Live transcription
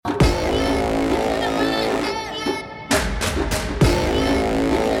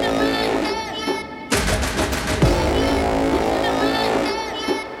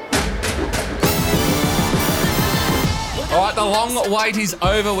long wait is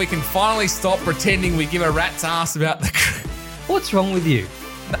over. We can finally stop pretending we give a rat's ass about the... What's wrong with you?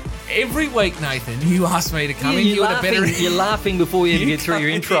 Every week, Nathan, you ask me to come in. You're laughing before you even get through your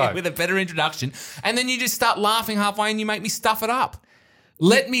intro. With a better introduction. And then you just start laughing halfway and you make me stuff it up.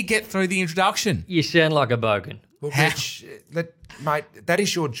 Let me get through the introduction. You sound like a bogan. Well, Rich, mate, that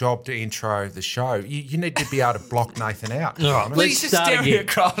is your job to intro the show. You need to be able to block Nathan out. All right, Please just stare me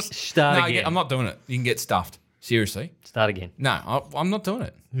across. Start again. I'm not doing it. You can get stuffed. Seriously. Start again. No, I'm not doing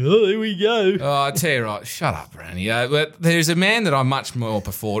it. Oh, here we go. Oh, I tell you right, shut up, Brownie. But there's a man that I much more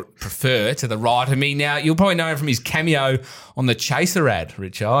prefer to the right of me. Now, you'll probably know him from his cameo on the Chaser ad,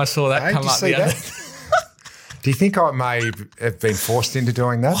 Richard. I saw that come up the other day. Do you think I may have been forced into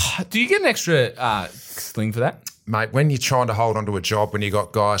doing that? Do you get an extra sling for that? Mate, when you're trying to hold on to a job, when you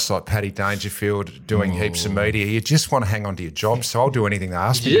got guys like Paddy Dangerfield doing heaps of media, you just want to hang on to your job, so I'll do anything they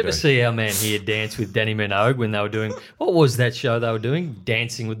ask me to do. Did you ever see our man here dance with Danny Minogue when they were doing, what was that show they were doing?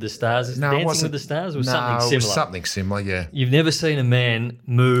 Dancing with the Stars? No, Dancing with the Stars? It was something similar. It was something similar, yeah. You've never seen a man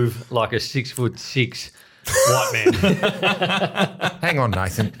move like a 6'6" white man. Hang on,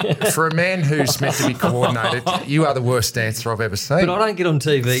 Nathan. For a man who's meant to be coordinated, you are the worst dancer I've ever seen. But I don't get on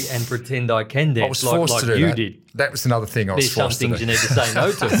TV and pretend I can dance I was forced to do you that. did. That was another thing I was There's some forced to do. things you need to say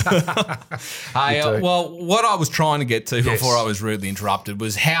no to. Well, what I was trying to get to before I was rudely interrupted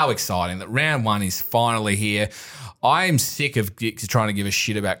was how exciting that round one is finally here. I am sick of trying to give a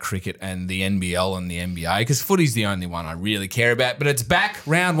shit about cricket and the NBL and the NBA because footy's the only one I really care about. But it's back.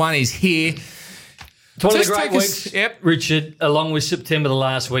 Round one is here. It's one of the great weeks, yep. Richard, along with September the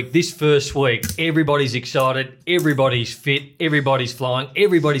last week. This first week, everybody's excited, everybody's fit, everybody's flying,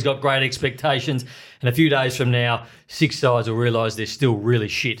 everybody's got great expectations. And a few days from now, 6 sides will realise they're still really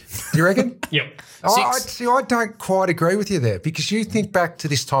shit. You reckon? Yep. I don't quite agree with you there because you think back to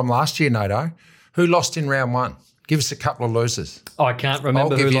this time last year, Nato, who lost in round one? Give us a couple of losers. I can't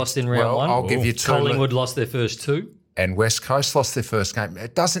remember who lost in round one. I'll give you two. Collingwood lost their first two. And West Coast lost their first game.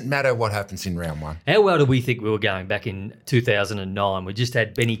 It doesn't matter what happens in round one. How well do we think we were going back in 2009? We just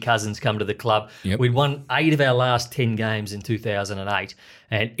had Benny Cousins come to the club. Yep. We'd won 8 of our last 10 games in 2008,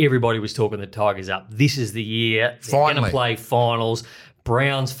 and everybody was talking the Tigers up. This is the year. They're going to play finals.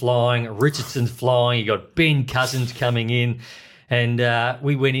 Brown's flying. Richardson's flying. You got Ben Cousins coming in. And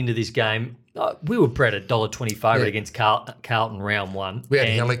we went into this game. We were bred $1.20 favourite against Carlton round one. We had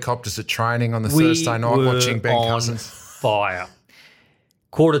helicopters at training on the Thursday night watching Ben Cousins. Fire.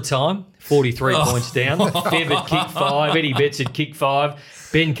 Quarter time, 43 points down. Bev had kicked 5. Eddie Betts had kicked 5.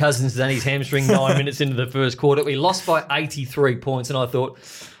 Ben Cousins done his hamstring 9 minutes into the first quarter. We lost by 83 points, and I thought,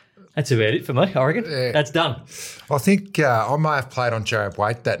 that's about it for me, I reckon. Yeah. That's done. I think I may have played on Jared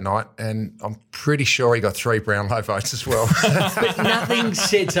Waite that night, and I'm pretty sure he got 3 Brownlow votes as well. But nothing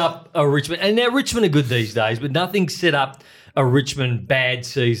sets up a Richmond. And now Richmond are good these days, but nothing set up a Richmond bad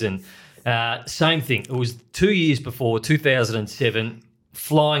season. Same thing. It was 2 years before, 2007,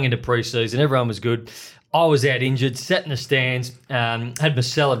 flying into pre-season. Everyone was good. I was out injured, sat in the stands, had my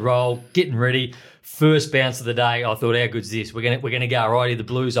salad roll, getting ready. First bounce of the day, I thought, how good's this? We're gonna go right to the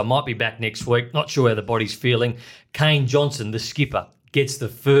Blues. I might be back next week. Not sure how the body's feeling. Kane Johnson, the skipper, gets the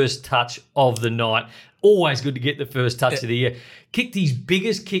first touch of the night. Always good to get the first touch of the year. Kicked his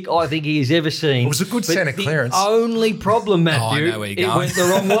biggest kick I think he has ever seen. It was a good centre clearance. The only problem, Matthew, I know where you're going. It went the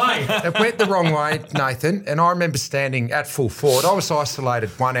wrong way. It went the wrong way, Nathan, and I remember standing at full forward. I was isolated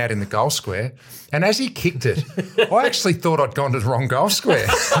one out in the goal square, and as he kicked it, I actually thought I'd gone to the wrong goal square.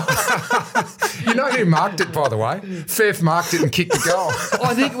 You know who marked it, by the way? Fev marked it and kicked the goal.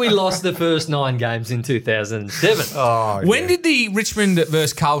 I think we lost the first 9 games in 2007. When did the Richmond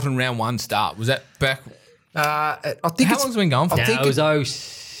versus Carlton round one start? Was that back? I think How long's it been going for? It was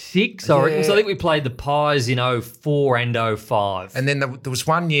 06, I reckon. So I think we played the Pies in 04 and 05. And then there was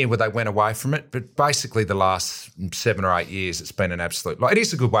 1 year where they went away from it, but basically the last 7 or 8 years, it's been an absolute... It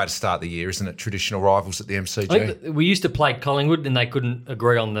is a good way to start the year, isn't it? Traditional rivals at the MCG. I think we used to play Collingwood and they couldn't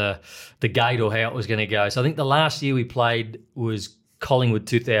agree on the gate or how it was going to go. So I think the last year we played was Collingwood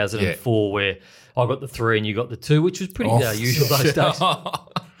 2004 where I got the 3 and you got the 2, which was pretty usual those days.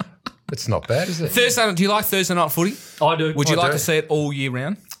 It's not bad, is it? Thursday. Do you like Thursday night footy? I do. Would you like to see it all year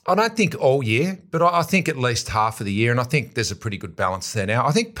round? I don't think all year, but I think at least half of the year, and I think there's a pretty good balance there now.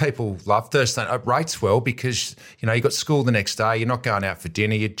 I think people love Thursday night. It rates well because, you've got school the next day, you're not going out for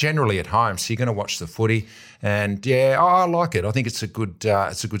dinner, you're generally at home, so you're going to watch the footy. And, I like it. I think it's a good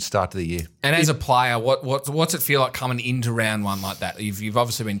start to the year. And as a player, what's it feel like coming into round one like that? You've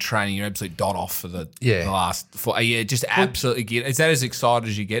obviously been training your absolute dot off for the last 4 years. Just absolutely get. Is that as excited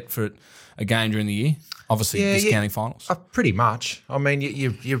as you get for a game during the year? Obviously, discounting finals. Pretty much. I mean,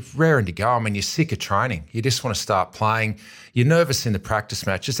 you're raring to go. I mean, you're sick of training. You just want to start playing. You're nervous in the practice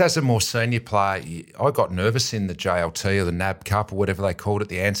matches. As a more senior player, I got nervous in the JLT or the NAB Cup or whatever they called it,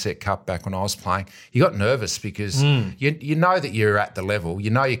 the Ansett Cup back when I was playing. You got nervous because you know that you're at the level. You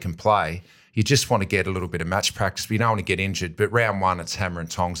know you can play. You just want to get a little bit of match practice, but you don't want to get injured. But round one, it's hammer and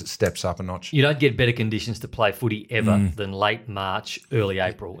tongs. It steps up a notch. You don't get better conditions to play footy ever than late March, early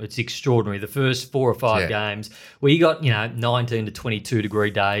April. It's extraordinary. The first 4 or 5 games where you got, 19 to 22 degree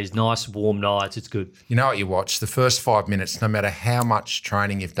days, nice warm nights, it's good. You know what you watch? The first 5 minutes, no matter how much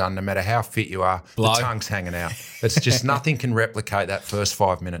training you've done, no matter how fit you are, the tongue's hanging out. It's just nothing can replicate that first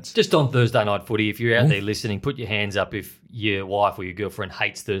 5 minutes. Just on Thursday night footy, if you're out there listening, put your hands up if your wife or your girlfriend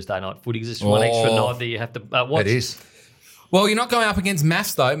hates Thursday night footy because it's one extra night that you have to watch. It is. Well, you're not going up against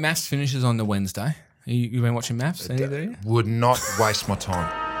MAFS, though. MAFS finishes on the Wednesday. You been watching MAFS? Would not waste my time.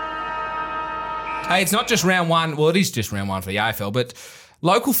 Hey, it's not just round one. Well, it is just round one for the AFL, but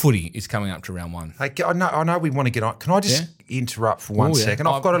local footy is coming up to round one. Hey, I know we want to get on. Can I just interrupt for 1 second?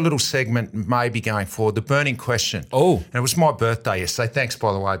 I've got a little segment maybe going forward, the burning question. Oh. And it was my birthday yesterday. Thanks,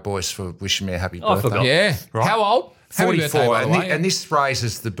 by the way, boys, for wishing me a happy birthday. I forgot. Yeah. Right. How old? 44, Happy and this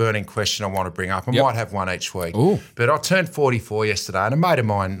raises the burning question I want to bring up. I might have one each week. Ooh. But I turned 44 yesterday, and a mate of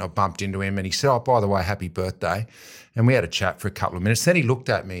mine, I bumped into him, and he said, oh, by the way, happy birthday. And we had a chat for a couple of minutes. Then he looked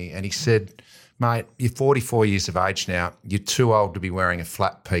at me and he said, mate, you're 44 years of age now. You're too old to be wearing a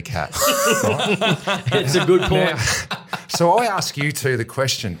flat peak hat. It's a good point. So I ask you two the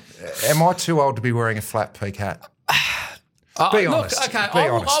question, am I too old to be wearing a flat peak hat? Be honest. Look, okay, Be I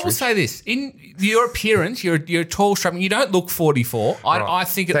honest, will Rich. say this: in your appearance, you're tall, strapping. You don't look 44. I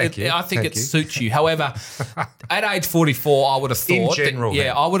think Thank you. it suits you. However, at age 44, I would have thought, general,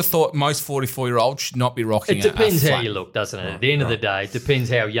 then. I would have thought most 44-year-olds should not be rocking. It depends a how flat. you look, doesn't it? At the end of the day, it depends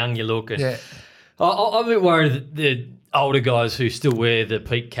how young you look. And Yeah. I'm a bit worried that the older guys who still wear the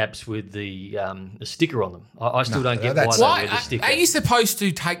peak caps with the sticker on them. I still don't get why that's- they Why wear the sticker. are you supposed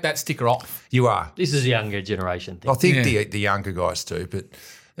to take that sticker off? You are. This is a younger generation thing. I think the younger guys do, but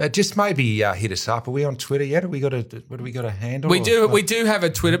just maybe hit us up. Are we on Twitter yet? Have we got a handle? We do have a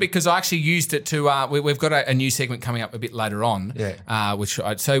Twitter because I actually used it to. We've got a new segment coming up a bit later on. Yeah.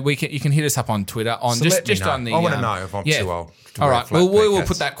 You can hit us up on Twitter on So let me know. on the. I want to know if I'm too old. to All wear right. flat Well, we peak will hats.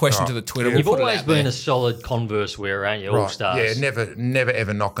 put that question All to right. the Twitter. Yeah. We'll You've put it always out been there. a solid Converse wearer, aren't you? All stars. Yeah, never,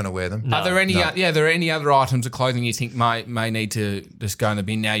 ever not going to wear them. Are there any? There are any other items of clothing you think may need to just go in the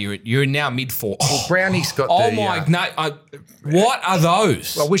bin now? You're now mid-4. Well, Brownie's got Oh the. my! What are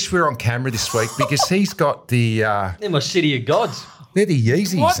those? I wish we were on camera this week because he's got the. They're my city of gods. They're the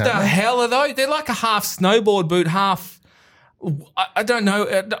Yeezys. What the aren't they? hell are those? They're like a half snowboard boot, half. I don't know.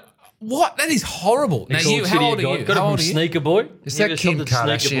 What? That is horrible. Now, Called how City old of are God. you? Got it How from old are you? Sneaker Boy. Is You that ever Kim shopped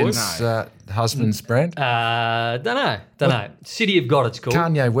at Sneaker Boy? Kardashian's husband's brand? Don't know. City of God, it's called.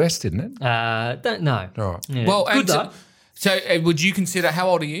 Kanye West, isn't it? Don't know. All right. Yeah. Well, good and though. so would you consider? How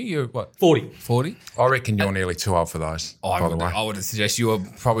old are you? You're what? 40. 40. I reckon you're nearly too old for those. by the way, I would suggest you were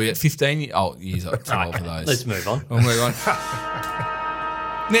probably at 15 years old for those. Let's move on. We'll move on.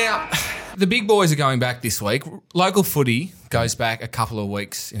 Now, the big boys are going back this week. Local footy goes back in a couple of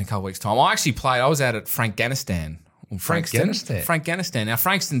weeks time. I actually played. I was out at Frankganistan. Frankganistan. Now,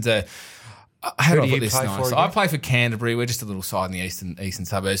 Frankston's a. How do I do put you this play nice? for I again? play for Canterbury. We're just a little side in the eastern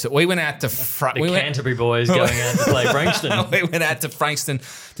suburbs. So we went out to The Canterbury boys going out to play Frankston. we went out to Frankston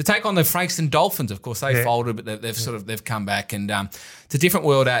to take on the Frankston Dolphins. Of course, they folded, but they've come back, and it's a different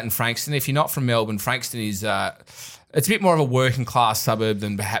world out in Frankston. If you're not from Melbourne, Frankston is. It's a bit more of a working class suburb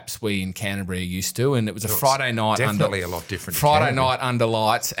than perhaps we in Canterbury are used to, and it was a Friday night. definitely a lot different to Friday Canterbury. night under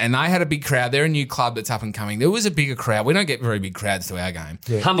lights, and they had a big crowd. They're a new club that's up and coming. There was a bigger crowd. We don't get very big crowds to our game.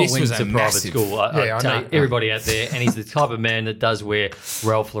 Humble This went was to a private massive- school. I I tell know. you, everybody out there, and he's the type of man that does wear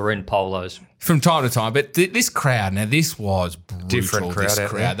Ralph Lauren polos. From time to time, but this crowd, now this was brutal. Different crowd this out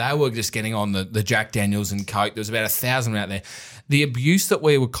crowd. They were just getting on the Jack Daniels and Coke. There was about 1,000 out there. The abuse that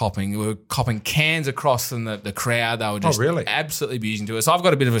we were copping cans across from the crowd. They were just really? absolutely abusing to us. I've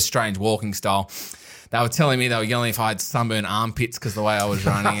got a bit of a strange walking style. They were telling me, they were yelling if I had sunburned armpits because the way I was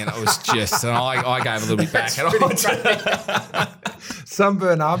running, and it was just, and I gave a little bit back.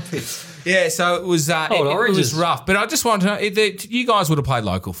 Sunburn armpits. Yeah, so it was it was oranges. rough. But I just wanted to know, if you guys would have played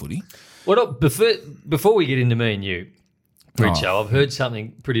local footy. Well, before we get into me and you, Richo, I've heard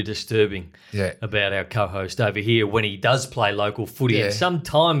something pretty disturbing Yeah. about our co-host over here when he does play local footy. Yeah. And some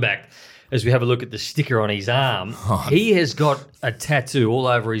time back, as we have a look at the sticker on his arm, he has got a tattoo all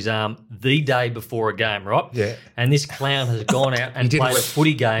over his arm the day before a game, right? Yeah. And this clown has gone out and played a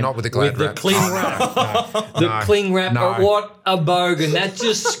footy game not with the Glad the wrap. cling wrap. The cling wrap. No. What a bogan. That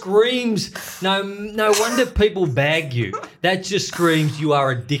just screams. No wonder people bag you. That just screams you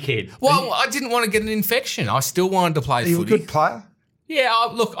are a dickhead. Well, I didn't want to get an infection. I still wanted to play Are you a footy. good player? Yeah,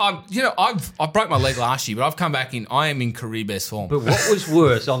 I broke my leg last year, but I've come back in. I am in career best form. But what was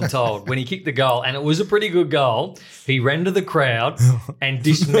worse, I'm told, when he kicked the goal, and it was a pretty good goal, he ran to the crowd and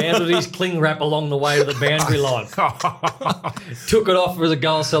dismounted his cling wrap along the way to the boundary line. Took it off as a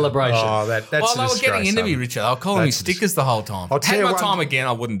goal celebration. Oh, that's well, a they were disgrace, getting into me, son. Richard. They were calling me That's a stickers the whole time. I'll tell Had you my one- time again,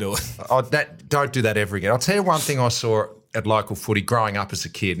 I wouldn't do it. Don't do that ever again. I'll tell you one thing I saw at local footy growing up as a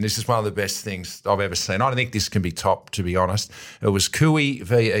kid, and this is one of the best things I've ever seen. I don't think this can be topped, to be honest. It was Cooey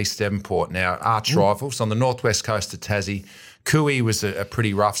v East Devonport. Now, arch rivals on the northwest coast of Tassie. Cooey was a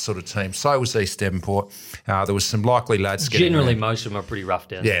pretty rough sort of team. So was East Devonport. There was some likely lads getting Generally, around. most of them are pretty rough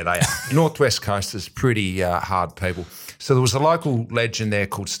down there. Yeah, they are. Northwest Coast is pretty hard people. So there was a local legend there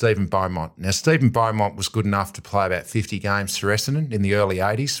called Stephen Beaumont. Now, Stephen Beaumont was good enough to play about 50 games for Essendon in the early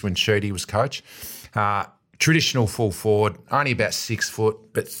 80s when Sheedy was coach. Traditional full forward, only about 6 foot,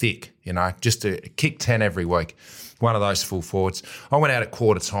 but thick, just a kick 10 every week. One of those full forwards. I went out at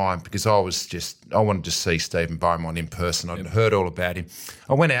quarter time because I wanted to see Stephen Beaumont in person. I'd heard all about him.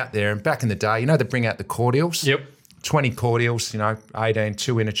 I went out there, and back in the day, they bring out the cordials? Yep. 20 cordials, 18,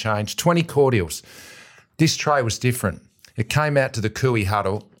 2 interchange, 20 cordials. This tray was different. It came out to the Cooey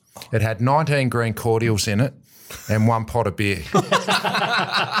huddle. It had 19 green cordials in it and 1 pot of beer.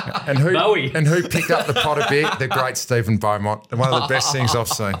 and who picked up the pot of beer? The great Stephen Beaumont. One of the best things I've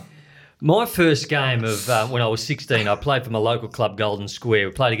seen. My first game of when I was 16, I played for my local club, Golden Square.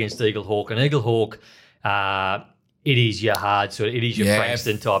 We played against Eagle Hawk, and Eagle Hawk, it is your hard sort of, it is your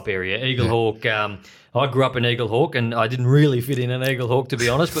Frankston type area. Eagle Hawk, I grew up in Eagle Hawk, and I didn't really fit in an Eagle Hawk, to be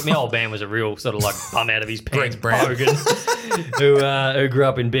honest, but my old man was a real sort of like bum out of his pants bogan who grew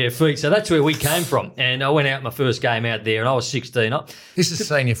up in bare feet. So that's where we came from. And I went out my first game out there, and I was 16. This is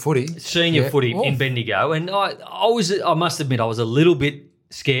senior footy. Senior footy in Bendigo, and I must admit, I was a little bit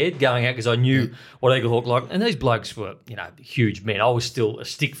scared going out because I knew what Eagle Hawk like, and these blokes were, huge men. I was still a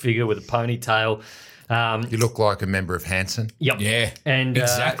stick figure with a ponytail. You look like a member of Hanson. Yep. Yeah, and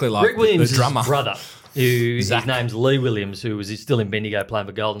exactly like Rick Williams' the drummer. brother, his name's Lee Williams, who was still in Bendigo playing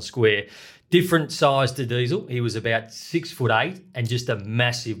for Golden Square. Different size to Diesel. He was about 6'8" and just a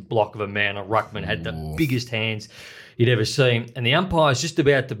massive block of a man. A ruckman, had the biggest hands you'd ever seen. And the umpire's just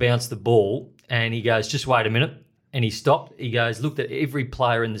about to bounce the ball, and he goes, "Just wait a minute." And he stopped. He goes, looked at every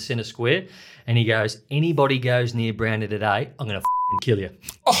player in the centre square, and he goes, "Anybody goes near Brownie today, I'm going to kill you."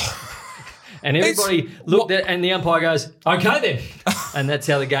 And everybody looked at, and the umpire goes, "Okay then." And that's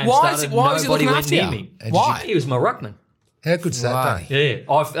how the game started. Why was he Nobody looking went after near you? me. Why? He was my ruckman. How good's that day? Yeah,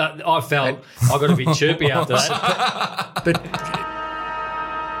 I felt I got a bit chirpy after that.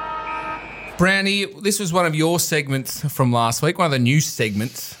 Brownie, this was one of your segments from last week, one of the new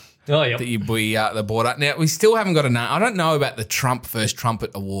segments Oh yeah. that brought up. Now, we still haven't got a name. I don't know about the First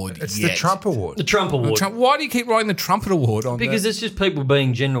Trumpet Award It's yet. the Trump Award. The Trump Award. Why do you keep writing the Trumpet Award on Because the... it's just people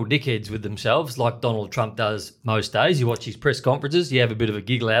being general dickheads with themselves, like Donald Trump does most days. You watch his press conferences, you have a bit of a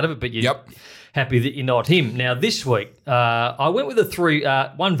giggle out of it, but you're happy that you're not him. Now, this week, I went with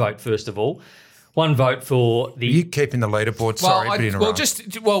one vote, first of all. One vote for the... Are you keeping the leaderboard? Sorry, but in a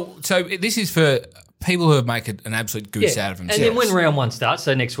row. So this is for people who have made an absolute goose out of themselves. And then when round one starts,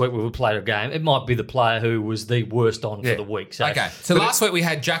 so next week we will play a game, it might be the player who was the worst on for the week. So, okay, so last week we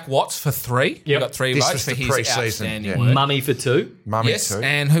had Jack Watts for 3. He got 3 This votes was for the his pre-season, outstanding yeah. work. Mummy for 2. Mummy Yes, too.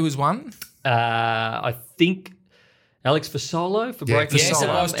 and who was one? I think Alex Fasolo for Yeah, breaking Fasolo. his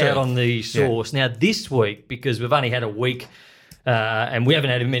arm Yes, it was out on the source. Now, this week, because we've only had a week and we haven't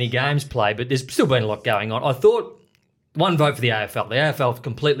had many games played, but there's still been a lot going on, I thought one vote for the AFL. The AFL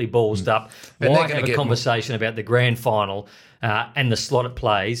completely ballsed up. And Why they're gonna have a get conversation about the grand final and the slot it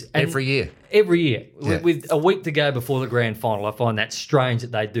plays? And Every year. Every year. Yeah. With a week to go before the grand final, I find that strange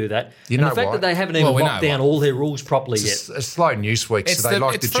that they do that. You and know the fact why? that they haven't even we know locked down why. all their rules properly yet. It's a slow news week, so they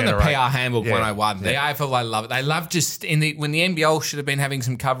like to from generate. the PR Handbook Yeah. 101. The AFL, they love it. They love just when the NBL should have been having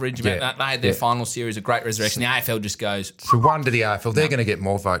some coverage about that. They had their final series, a great resurrection. The AFL just goes, So one to the AFL. They're going to get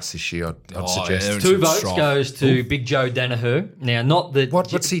more votes this year, I'd suggest. yeah, 2 It's votes strong. goes to Big Joe Danaher. Now, not that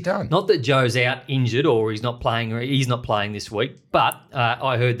What's he done? Not that Joe's out injured or he's not playing this week, but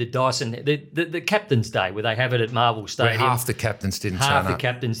I heard that Dyson, the Captain's Day, where they have it at Marvel Where Stadium. half the captains didn't Half turn the up.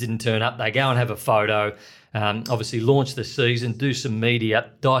 captains didn't turn up. They go and have a photo. Obviously launched the season, do some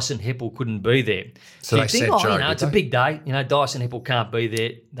media. Dyson Heppel couldn't be there. So you they think, sent Joe, it's did a they? big day. Dyson Heppel can't be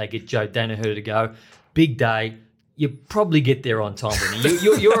there. They get Joe Danaher to go. Big day. You probably get there on time, Winnie.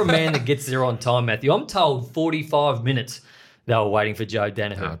 You're a man that gets there on time, Matthew. I'm told 45 minutes they were waiting for Joe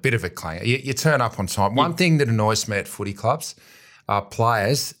Danaher. A bit of a clanger. You turn up on time. One thing that annoys me at footy clubs are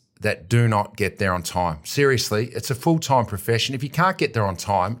players that do not get there on time. Seriously, it's a full-time profession. If you can't get there on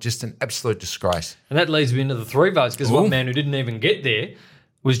time, just an absolute disgrace. And that leads me into the 3 votes because one man who didn't even get there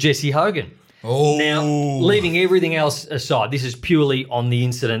was Jesse Hogan. Oh. Now, leaving everything else aside, this is purely on the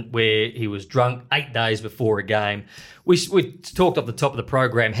incident where he was drunk 8 days before a game. We talked off the top of the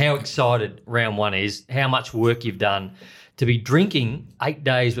program how excited round 1 is, how much work you've done to be drinking 8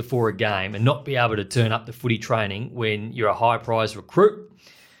 days before a game and not be able to turn up to footy training when you're a high prize recruit.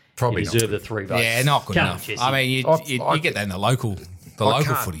 Probably You deserve the 3 votes. Yeah, not good Come on, enough. Jesse. I mean, you get that in the local I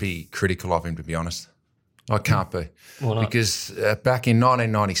can't footy. be critical of him, to be honest. I can't be. Why not? Because back in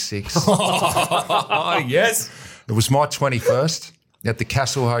 1996, Oh, yes. it was my 21st at the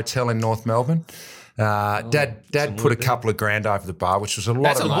Castle Hotel in North Melbourne. Dad put a couple of grand over the bar, which was a lot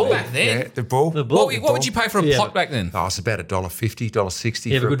That's of a lot money. back then. Yeah, the bull. The bull. What would you pay for a Yeah. pot back then? Oh, it's about $1.50, $1.60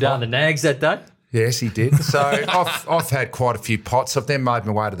 You have a for good day on the Nags that day? Yes, he did. So I've had quite a few pots. I've then made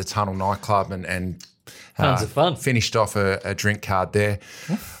my way to the Tunnel nightclub and Tons of fun. finished off a drink card there.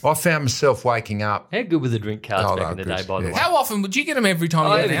 I found myself waking up. How good were the drink cards Oh, back in they the were day, good, by the yeah. way? How often would you get them every time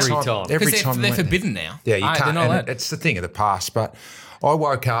you Every went out? time. Every Because time we they're went there. forbidden now. Yeah, you They're can't. not And allowed. it's the thing of the past. But I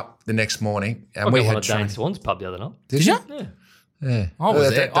woke up the next morning and I we got one had at Dane training. Swan's pub the other night. Did you? Yeah. Yeah. I was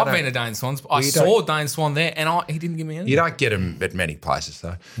They there. don't- I've been to Dane Swan's. I you saw don't- Dane Swan there, and he didn't give me anything. You don't get them at many places,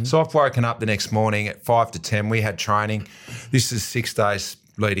 though. So I've woken up the next morning at 5 to 10. We had training. This is 6 days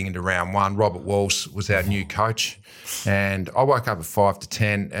leading into round 1. Robert Walsh was our new coach. And I woke up at 5 to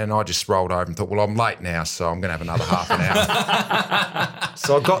 10 and I just rolled over and thought, well, I'm late now, so I'm going to have another half an hour.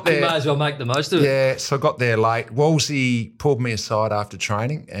 So I got You may there. as well make the most of it. Yeah, so I got there late. Wolsey pulled me aside after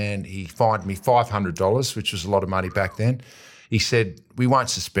training and he fined me $500, which was a lot of money back then. He said, we won't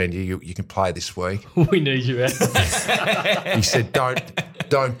suspend you. You can play this week. We need you out. He said,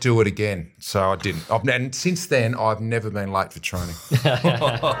 don't do it again. So I didn't. And since then, I've never been late for training.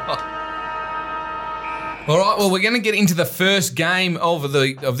 All right, well, we're going to get into the first game of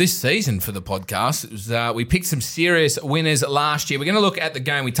this season for the podcast. It was, we picked some serious winners last year. We're going to look at the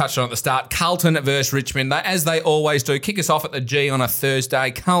game we touched on at the start, Carlton versus Richmond. As they always do, kick us off at the G on a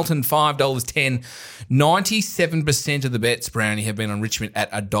Thursday. Carlton, $5.10. 97% of the bets, Brownie, have been on Richmond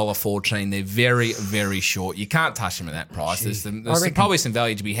at $1.14. They're very, very short. You can't touch them at that price. There's reckon- probably some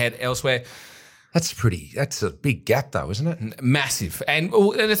value to be had elsewhere. That's a big gap though, isn't it? Massive. And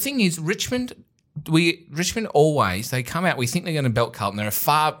the thing is, Richmond always, they come out, we think they're going to belt Carlton. They're a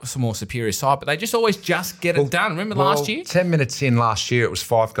far more superior side, but they just always get it done. Remember last year? 10 minutes in last year, it was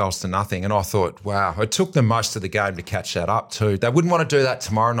 5-0, and I thought, wow, it took them most of the game to catch that up too. They wouldn't want to do that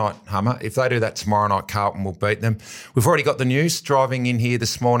tomorrow night, Hummer. If they do that tomorrow night, Carlton will beat them. We've already got the news driving in here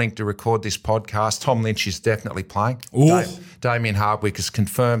this morning to record this podcast. Tom Lynch is definitely playing. Damien Hardwick has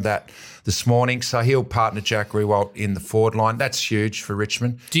confirmed that this morning, so he'll partner Jack Riewoldt in the forward line. That's huge for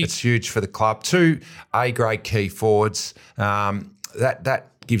Richmond. It's huge for the club. 2 A-grade key forwards. That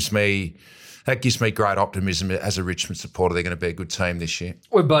gives me great optimism as a Richmond supporter. They're going to be a good team this year.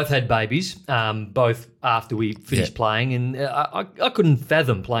 We both had babies, both after we finished playing, and I couldn't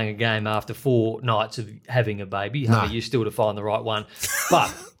fathom playing a game after 4 nights of having a baby. You're still to find the right one.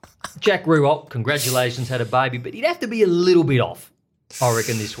 But Jack Riewoldt, congratulations, had a baby, but he'd have to be a little bit off, I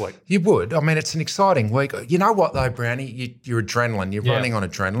reckon, this week. You would. I mean, it's an exciting week. You know what, though, Brownie? You're adrenaline. You're running on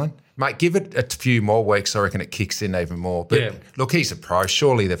adrenaline. Mate, give it a few more weeks. I reckon it kicks in even more. But look, he's a pro.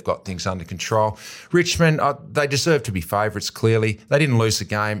 Surely they've got things under control. Richmond, they deserve to be favourites, clearly. They didn't lose a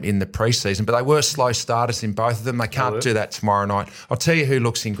game in the preseason, but they were slow starters in both of them. They can't do that tomorrow night. I'll tell you who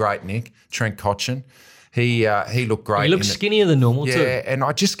looks in great nick, Trent Cotchin. He looked great. He looks skinnier than normal too. Yeah, and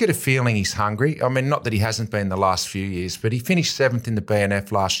I just get a feeling he's hungry. I mean, not that he hasn't been the last few years, but he finished 7th in the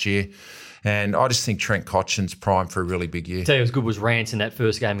BNF last year. And I just think Trent Cotchin's primed for a really big year. Tell you, as good was Rance in that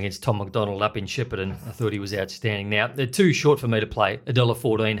first game against Tom McDonald up in Shepparton. I thought he was outstanding. Now, they're too short for me to play,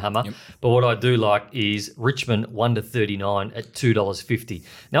 $1.14 Hummer. Yep. But what I do like is Richmond 1-39 at $2.50.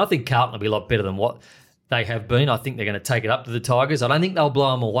 Now, I think Carlton will be a lot better than what they have been. I think they're going to take it up to the Tigers. I don't think they'll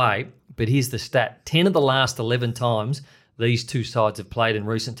blow them away. But here's the stat. 10 of the last 11 times these two sides have played in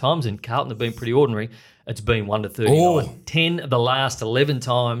recent times, and Carlton have been pretty ordinary, it's been 1-39. 10 of the last 11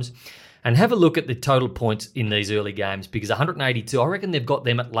 times. And have a look at the total points in these early games, because 182, I reckon they've got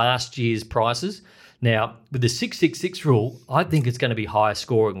them at last year's prices. Now, with the 666 rule, I think it's going to be higher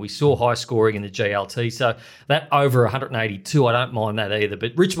scoring. We saw high scoring in the GLT, so that over 182, I don't mind that either.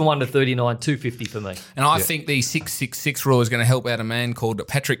 But Richmond 1 to 39, 250 for me. And I think the 666 rule is going to help out a man called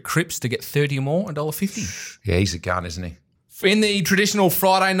Patrick Cripps to get 30 or more, $1.50. Yeah, he's a gun, isn't he? In the traditional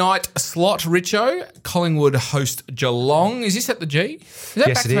Friday night slot, Richo, Collingwood host Geelong. Is this at the G? Is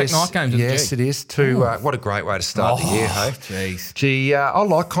that back-to-back night games at yes, the G? it is. What a great way to start the year, hey? Jeez. Gee, I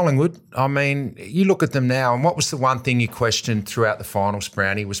like Collingwood. I mean, you look at them now, and what was the one thing you questioned throughout the finals,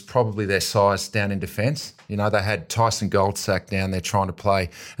 Brownie, was probably their size down in defence. You know, they had Tyson Goldsack down there trying to play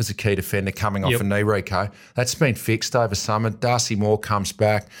as a key defender coming off a knee reco. That's been fixed over summer. Darcy Moore comes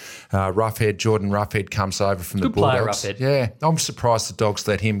back. Jordan Roughhead comes over from the Bulldogs. Roughhead. Yeah, I'm surprised the Dogs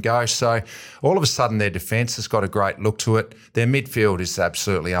let him go. So all of a sudden their defence has got a great look to it. Their midfield is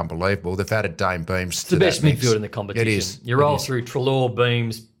absolutely unbelievable. They've added Dane Beams to the best mix. midfield in the competition. It is. You roll through Treloar,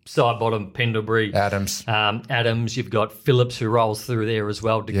 Beams, side bottom, Pendlebury. Adams. Adams, you've got Phillips who rolls through there as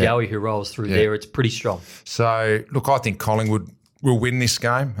well. De Goey who rolls through there. It's pretty strong. So, look, I think Collingwood will win this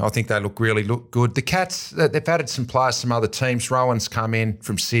game. I think they look good. The Cats, they've added some players, some other teams. Rowan's come in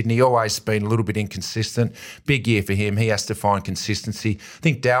from Sydney, always been a little bit inconsistent. Big year for him. He has to find consistency. I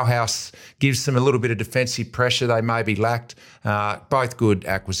think Dalhouse gives them a little bit of defensive pressure they maybe lacked. Both good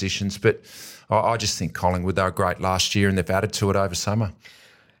acquisitions, but I just think Collingwood, they were great last year and they've added to it over summer.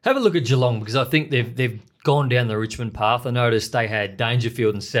 Have a look at Geelong, because I think they've gone down the Richmond path. I noticed they had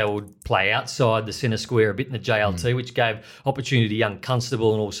Dangerfield and Selwood play outside the centre square a bit in the JLT, which gave opportunity to young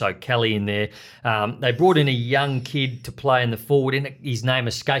Constable and also Kelly in there. They brought in a young kid to play in the forward. His name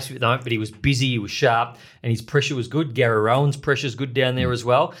escapes me at the moment, but he was busy, he was sharp, and his pressure was good. Gary Rowan's pressure's good down there as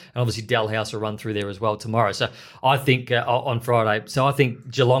well. And obviously Dalhouse will run through there as well tomorrow. So I think on Friday. So I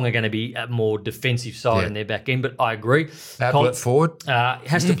think Geelong are going to be a more defensive side in their back end, but I agree. Ablett forward?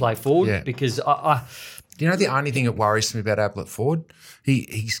 Has to play forward because you know, the only thing that worries me about Ablett Ford,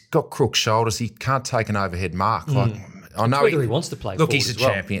 he's got crook shoulders. He can't take an overhead mark. Like I know whether he wants to play. Look, he's a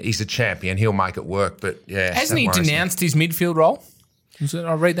champion. He's a champion. He'll make it work. But yeah, hasn't he denounced his midfield role?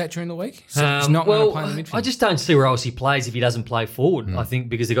 I read that during the week. So he's not going to play in the midfield. I just don't see where else he plays if he doesn't play forward. I think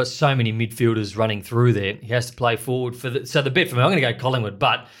because they've got so many midfielders running through there, he has to play forward so the bet for me, I'm going to go Collingwood,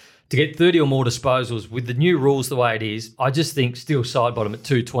 but to get 30 or more disposals with the new rules the way it is, I just think still side bottom at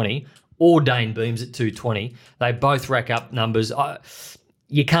 220. Or Dane Beams at 220. They both rack up numbers.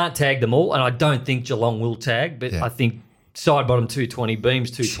 You can't tag them all, and I don't think Geelong will tag, but I think side bottom 220,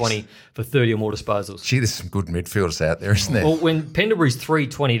 Beams 220 for 30 or more disposals. Gee, there's some good midfielders out there, isn't there? Well, when Pendlebury's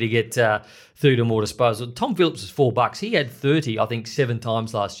 320 to get 30 or more disposals, Tom Phillips was $4. He had 30, I think, 7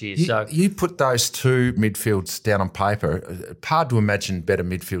 times last year. So you put those two midfields down on paper, hard to imagine better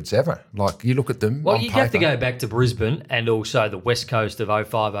midfields ever. Like, you look at them well, on you paper. have to go back to Brisbane and also the west coast of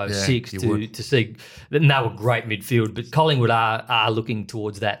 05, 06 to see. And they were great midfield, but Collingwood are looking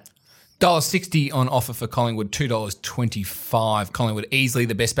towards that. $1.60 on offer for Collingwood, $2.25. Collingwood easily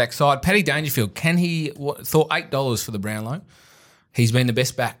the best back side. Paddy Dangerfield, can he thought $8 for the Brownlow? He's been the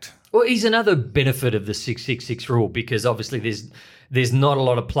best backed. Well, he's another benefit of the 666 rule because obviously there's not a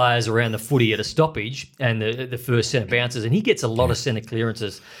lot of players around the footy at a stoppage and the first centre bounces, and he gets a lot of centre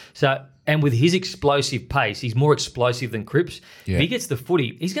clearances. So, and with his explosive pace, he's more explosive than Cripps. Yeah. If he gets the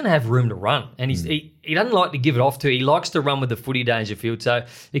footy, he's going to have room to run, and he doesn't like to give it off to. He likes to run with the footy, Dangerfield. So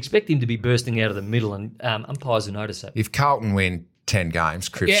expect him to be bursting out of the middle, and umpires will notice that. If Carlton win 10 games,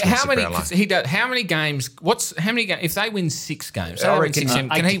 Cripps Yeah, wins how the many? Brownlow. He does. How many games? How many games? If they win 6 games, I win reckon 6,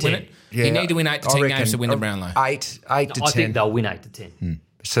 can he win it? Yeah, you need to win 8 to 10 games to win the Brownlow. 8 to 10. I think they'll win 8 to 10.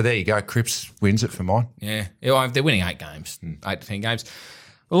 So there you go. Cripps wins it for mine. Yeah, well, they're winning 8 games, 8 to 10 games.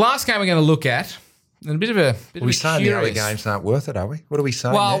 The last game we're going to look at, and a bit of a Are we saying the other games aren't worth it, are we? What are we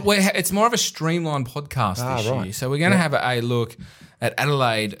saying? Well, there? it's more of a streamlined podcast this year. Right. So we're going to have a look at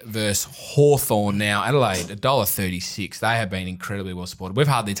Adelaide versus Hawthorn. Now, Adelaide, $1.36. They have been incredibly well supported. We've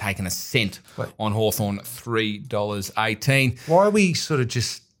hardly taken a cent on Hawthorn, $3.18. Why are we sort of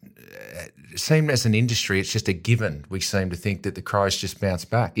just seem as an industry, it's just a given. We seem to think that the Crows just bounce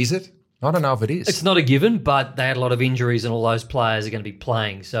back. Is it? I don't know if it is. It's not a given, but they had a lot of injuries and all those players are going to be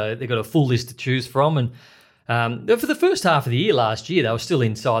playing. So they've got a full list to choose from. And for the first half of the year last year, they were still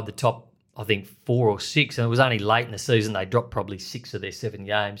inside the top, I think, 4 or 6. And it was only late in the season they dropped probably 6 of their 7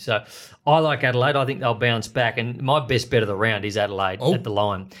 games. So I like Adelaide. I think they'll bounce back. And my best bet of the round is Adelaide at the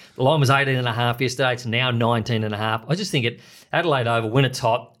line. The line was 18.5 yesterday. It's now 19.5. I just think Adelaide over when it's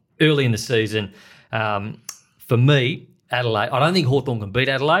hot early in the season. For me, Adelaide. I don't think Hawthorn can beat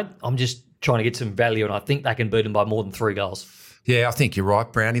Adelaide. I'm just trying to get some value, and I think they can beat them by more than 3 goals. Yeah, I think you're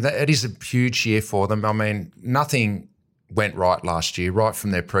right, Brownie. It is a huge year for them. I mean, nothing went right last year, right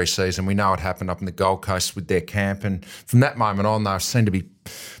from their pre-season. We know it happened up in the Gold Coast with their camp, and from that moment on, they seem to be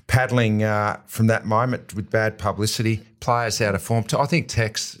paddling from that moment with bad publicity, players out of form. I think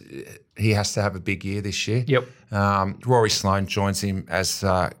Tex, he has to have a big year this year. Yep. Rory Sloane joins him as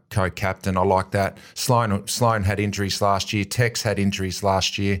co-captain. I like that. Sloane had injuries last year. Tex had injuries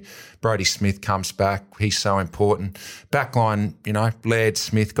last year. Brodie Smith comes back. He's so important. Backline, Laird,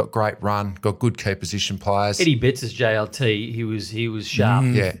 Smith got great run, got good key position players. Eddie Betts is JLT. He was sharp.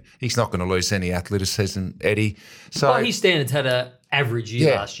 Yeah, he's not going to lose any athleticism, Eddie. So By his standards, had an average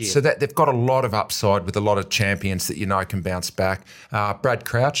year last year. So that they've got a lot of upside with a lot of champions that can bounce back. Brad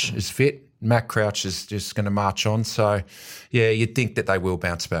Crouch is fit. Matt Crouch is just going to march on. So, yeah, you'd think that they will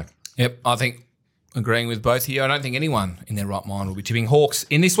bounce back. Yep, I think agreeing with both of you. I don't think anyone in their right mind will be tipping Hawks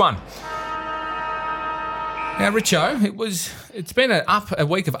in this one. Now, Richo, it's been a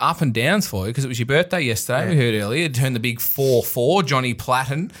week of up and downs for you because it was your birthday yesterday. We heard earlier. It turned the big 4-4, Johnny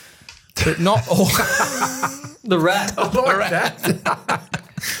Platten. But not all. The rat. I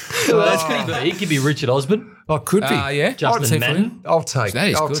like that. He could be Richard Osborne. Oh, could be. Yeah. Justin Madden. I'll take the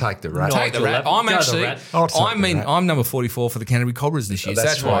rat. No. Take the rat. I'm Go actually. the rat. I'm number 44 for the Canterbury Cobras this year. So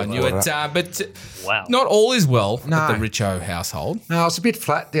that's why I knew it. But Wow. not all is well No. at the Richo household. No, I was a bit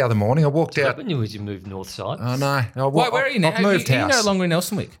flat the other morning. I walked out. Happened as you moved north side. Oh, no. Wait, where are you now? I've moved You're house. no longer in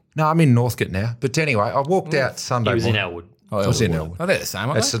Elstonwick. No, I'm in Northcote now. But anyway, I walked out Sunday He was in morning. Elwood. I was in Elwood. Oh, they're the same,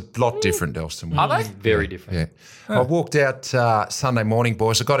 aren't It's they? a lot different, Elston. Are they? Very different. Yeah. I walked out Sunday morning,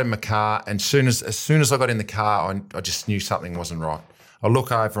 boys. I got in my car, and as soon as I got in the car, I just knew something wasn't right. I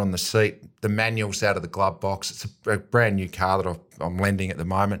look over on the seat, the manual's out of the glove box. It's a brand new car that I'm lending at the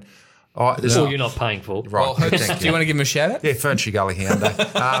moment. You're not paying for. Right. Well, thank do you want to give him a shout out? Yeah, Ferntree Gully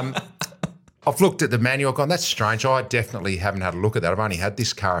Hyundai. I've looked at the manual, gone, that's strange. I definitely haven't had a look at that. I've only had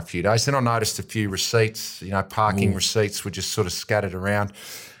this car a few days. Then I noticed a few receipts, parking receipts were just sort of scattered around.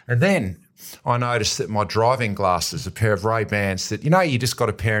 And then I noticed that my driving glasses, a pair of Ray-Bans that, you just got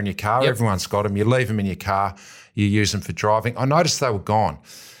a pair in your car. Yep. Everyone's got them. You leave them in your car. You use them for driving. I noticed they were gone.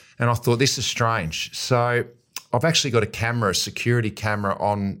 And I thought, this is strange. So I've actually got a security camera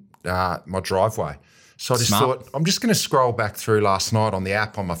on my driveway. So I just thought, I'm just going to scroll back through last night on the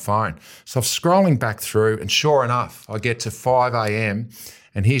app on my phone. So I'm scrolling back through, and sure enough, I get to 5 a.m.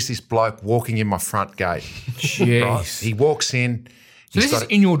 and here's this bloke walking in my front gate. Jeez. Right? He walks in. So this is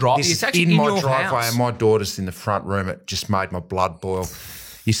in your driveway? This It's is actually in in my your driveway, house? and my daughter's in the front room. It just made my blood boil.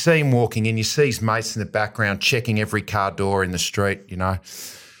 You see him walking in. You see his mates in the background checking every car door in the street,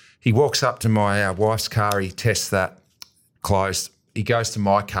 He walks up to my wife's car. He tests that, closed. He goes to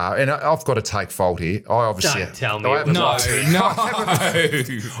my car, and I've got to take fault here. I obviously Don't tell me. I haven't No, locked it. no.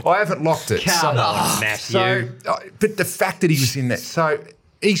 I haven't locked it. Come on, Matthew. But the fact that he was in there, so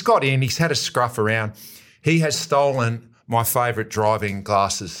he's got in. He's had a scruff around. He has stolen my favourite driving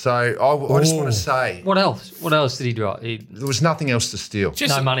glasses. So I just want to say What else? What else did he drive? there was nothing else to steal.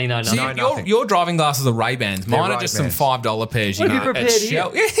 Just- No money, no So nothing. nothing. your driving glasses are Ray-Bans. Mine are just some Ray-Bans. $5 pairs. What you have you get at prepared here?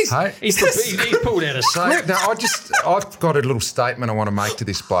 Shell. Yes. Hey? He's pulled out a So, script. no, I've got a little statement I want to make to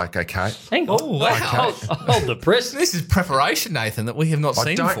this bloke, okay? Hang on. Oh, wow. Hold the press. This is preparation, Nathan, that we have not I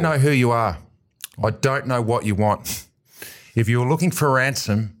seen don't before. know who you are. I don't know what you want. If you're looking for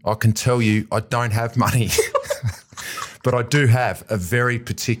ransom, I can tell you I don't have money. But I do have a very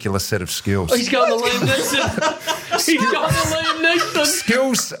particular set of skills. He's going to Liam Neeson. He's going to Liam Neeson.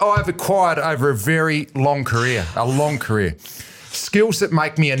 Skills I've acquired over a very long career, Skills that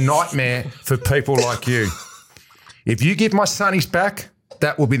make me a nightmare for people like you. If you give my sonnies back,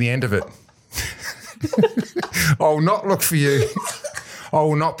 that will be the end of it. I will not look for you. I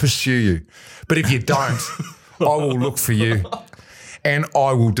will not pursue you. But if you don't, I will look for you and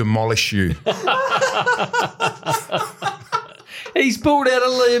I will demolish you. He's pulled out a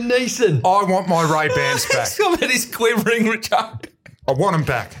Liam Neeson. I want my Ray-Bans back. Somebody's is quivering, Richard. I want them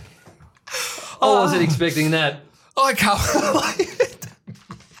back. I wasn't expecting that. I can't believe it.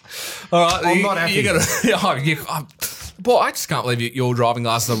 All right. I'm not happy. Boy, I just can't believe your driving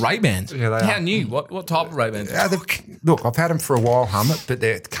glasses are Ray-Bans. Yeah, they How are. new? What type of Ray-Bans? Look, I've had them for a while, Hummit, but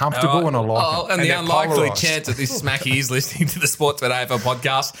they're comfortable and I like them. And the they're unlikely polarised. chance that this smacky is listening to the Sports Bet AFL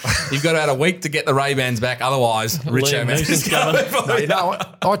podcast, you've got about a week to get the Ray-Bans back. Otherwise, Richo Liam Man's Neeson's coming coming. for No, you. you know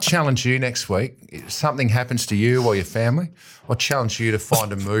what? I challenge you next week. If something happens to you or your family, I challenge you to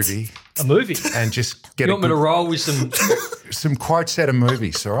find a movie A movie. and just get You want me to roll with some quotes out of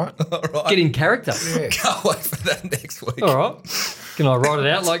movies, all right? get in character? Can't wait for that next week. All right. Can I write it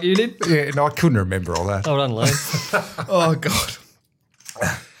out like you did? Yeah, no, I couldn't remember all that. Hold on, Liam. Oh, God.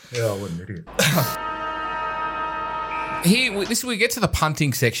 Yeah, I wouldn't idiot. We get to the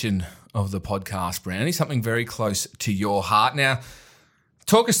punting section of the podcast, Brownie, something very close to your heart. Now,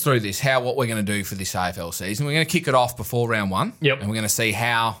 talk us through this, what we're going to do for this AFL season. We're going to kick it off before round one. Yep. And we're going to see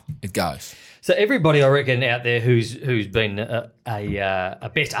how it goes. So everybody, I reckon, out there who's been a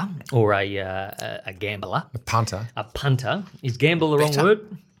bettor or a gambler, A punter. a punter, is gamble the wrong Bettor?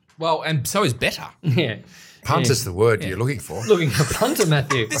 word? Well, and so is better. Yeah. Punter's the word you're looking for. Looking for a punter,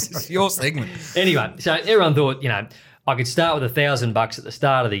 Matthew. This is your segment. Anyway, so everyone thought, I could start with $1,000 at the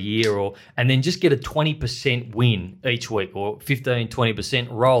start of the year and then just get a 20% win each week or 15, 20%,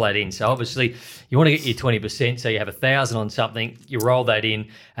 roll that in. So obviously you want to get your 20%. So you have 1,000 on something, you roll that in,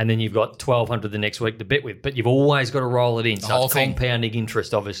 and then you've got 1,200 the next week to bet with. But you've always got to roll it in. So whole it's thing. compounding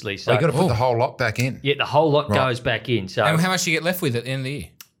interest, obviously. So You've got to put the whole lot back in. yeah, the whole lot goes back in. So And how much do you get left with at the end of the year?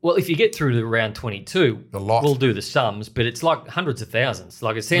 well, if you get through to round 22, The lot. we'll do the sums, but it's like hundreds of thousands.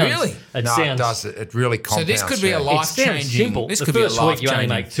 Like it sounds Really? It No, sounds it does. It really So compounds. this could be a yeah. life it sounds changing. simple. This the could be a first life week you only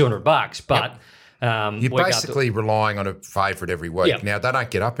changing. make $200, but You're week after- basically relying on a favourite every week. Yep. Now, they don't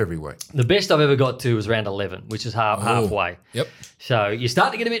get up every week. the best I've ever got to was round 11, which is halfway. Yep. So you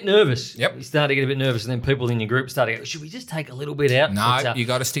start to get a bit nervous. Yep. You start to get a bit nervous, and then people in your group start to go, should we just take a little bit out? No, It's, you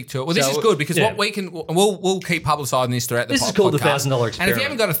got to stick to it. Well, this so, is good because yeah. what we can, we'll keep publicising this throughout the This is called the podcast. $1,000 And if experiment. you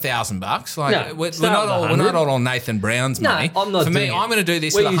haven't got $1,000, like No, we're start not with all, we're 100. not all on Nathan Brown's No, money. I'm not For me, doing it. I'm going to do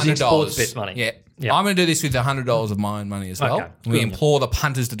this We're with using $100. Sportsbet money. Yeah. Yeah. I'm going to do this with $100 of my own money as well. Okay, We good. implore the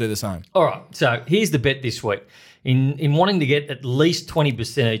punters to do the same. All right, so here's the bet this week. In wanting to get at least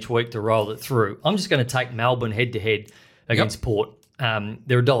 20% each week to roll it through, I'm just going to take Melbourne head-to-head against Port.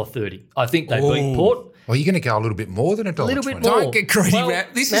 They're $1.30. I think they beat Port. Well, you're going to go a little bit more than $1.20. A little bit more. Don't get greedy, Well, man.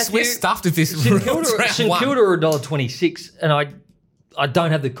 We're Matthew, stuffed if this St round Kilda one. are $1.26, and I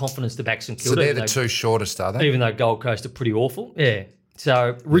don't have the confidence to back St So Kilda. they're even the though- two shortest, are they? Even though Gold Coast are pretty awful. Yeah.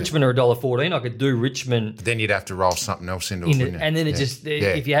 So Richmond are $1.14. I could do Richmond. Then you'd have to roll something else into it, In it, wouldn't you? and then it Yeah. just, Yeah.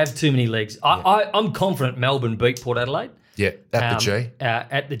 if you have too many legs, I'm confident Melbourne beat Port Adelaide. Yeah, at the G.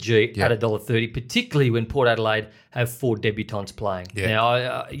 At the G Yeah. at $1.30, particularly when Port Adelaide have 4 debutants playing. Yeah.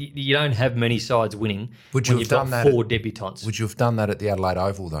 Now, you don't have many sides winning Would you when have you've done got that 4 debutants. Would you have done that at the Adelaide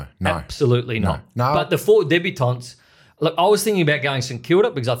Oval, though? No. Absolutely not. No. But the 4 debutants, look, I was thinking about going St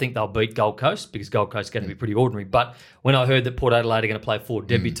Kilda because I think they'll beat Gold Coast because Gold Coast is going to be pretty ordinary. But when I heard that Port Adelaide are going to play 4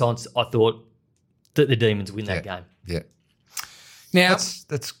 debutants, I thought that the Demons win that game. Yeah. Now,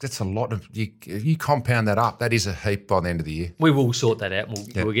 That's a lot of you compound that up. That is a heap by the end of the year. We will sort that out.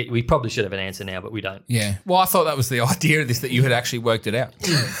 We probably should have an answer now, but we don't. yeah. Well, I thought that was the idea of this, that you had actually worked it out.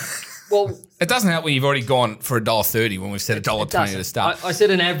 Well, It doesn't help when you've already gone for $1.30 when we've said $1.20 at the start. I said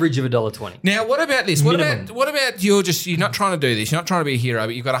an average of $1.20. Now, what about this? Minimum. What about you're not trying to do this? You're not trying to be a hero,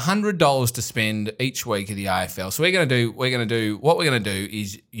 but you've got $100 to spend each week of the AFL. So what we're going to do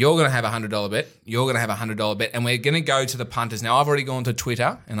is you're going to have a $100 bet, you're going to have a $100 bet, and we're going to go to the punters. Now, I've already gone to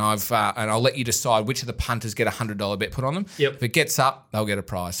Twitter, and I'll let you decide which of the punters get a $100 bet put on them. Yep. If it gets up, they'll get a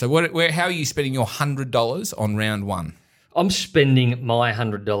prize. So how are you spending your $100 on round one? I'm spending my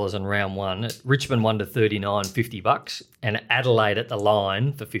 $100 on round one. Richmond won to $39.50 and Adelaide at the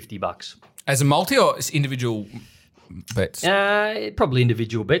line for $50. As a multi or as individual bets? Probably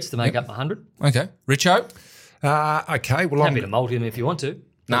individual bets to make up 100. Okay. Richo? Okay. Well, Happy to multi them if you want to.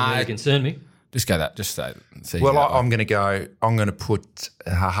 Doesn't really concern me. Just go that. Just say see. Well, how that I'm going to go. I'm going to put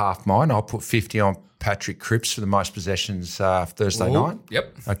half mine. I'll put 50 on Patrick Cripps for the most possessions Thursday night.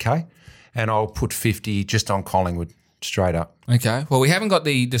 Yep. Okay. And I'll put 50 just on Collingwood, straight up. Okay. Well, we haven't got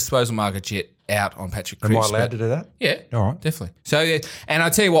the disposal market yet out on Patrick Am Cripps. I allowed to do that? Yeah. All right. Definitely. So, yeah. And I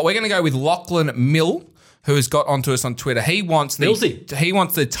tell you what, we're going to go with Lachlan Mill, who has got onto us on Twitter. He wants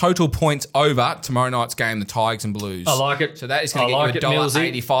the total points over tomorrow night's game, the Tigers and Blues. I like it. So that is going to I get like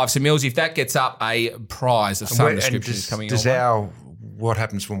you it, $1.85. So Mills, if that gets up, a prize of some And description is coming does your way. what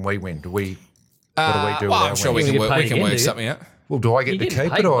happens when we win? What do we do Well, with I'm our sure win? we You can get work, paid we can again, work do you? something out. Well, do I get You to get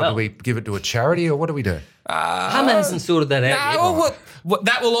keep paid it or well. do we give it to a charity or what do we do? Hammer hasn't sorted that out yet.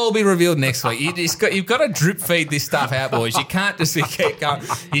 That will all be revealed next week. You've got to drip feed this stuff out, boys. You can't just keep going.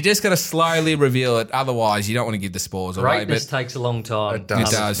 You just got to slowly reveal it. Otherwise, you don't want to give the spores away. Greatness takes a long time. It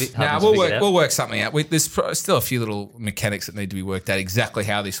does. It does. Now we'll work something out. There's still a few little mechanics that need to be worked out exactly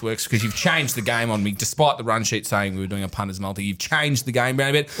how this works because you've changed the game on me. Despite the run sheet saying we were doing a punters multi, you've changed the game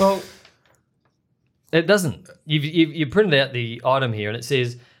a bit. Well, it doesn't. You printed out the item here and it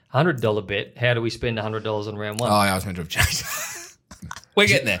says $100 bet. How do we spend $100 on round one? Oh, yeah, I was meant to have changed. We're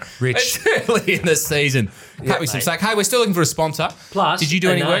getting there. Rich. It's early in the season. Cut me some mate. slack. Hey, we're still looking for a sponsor. Plus, did you do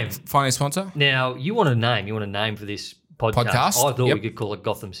a any work name. finding a sponsor? Now, you want a name. You want a name for this podcast. Podcast? I thought Yep. we could call it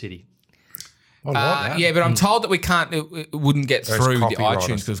Gotham City. I like that. Yeah, but I'm told that we can't. It wouldn't get There's through the copyright.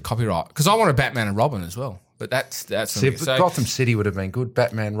 iTunes because of copyright. Because I want a Batman and Robin as well. But that's See, but Gotham City would have been good.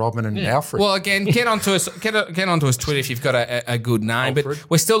 Batman, Robin, and Alfred. Well, again, get onto us Twitter if you've got a good name. Alfred. But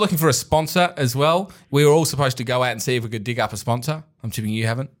we're still looking for a sponsor as well. We were all supposed to go out and see if we could dig up a sponsor. I'm tipping you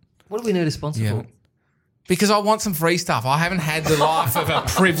haven't. What do we need a sponsor for? Because I want some free stuff. I haven't had the life of a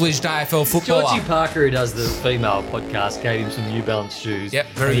privileged AFL footballer. Georgie Parker, who does the female podcast, gave him some New Balance shoes. Yep,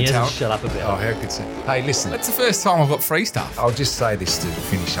 very and he good hasn't talent. shut up about it. how good. Hey, listen. That's the first time I've got free stuff. I'll just say this to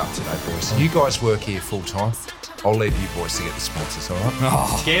finish up today, boys. You guys work here full time. I'll leave you boys to get the sponsors, all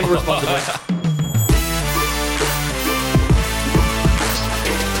right? Gamble responsibly.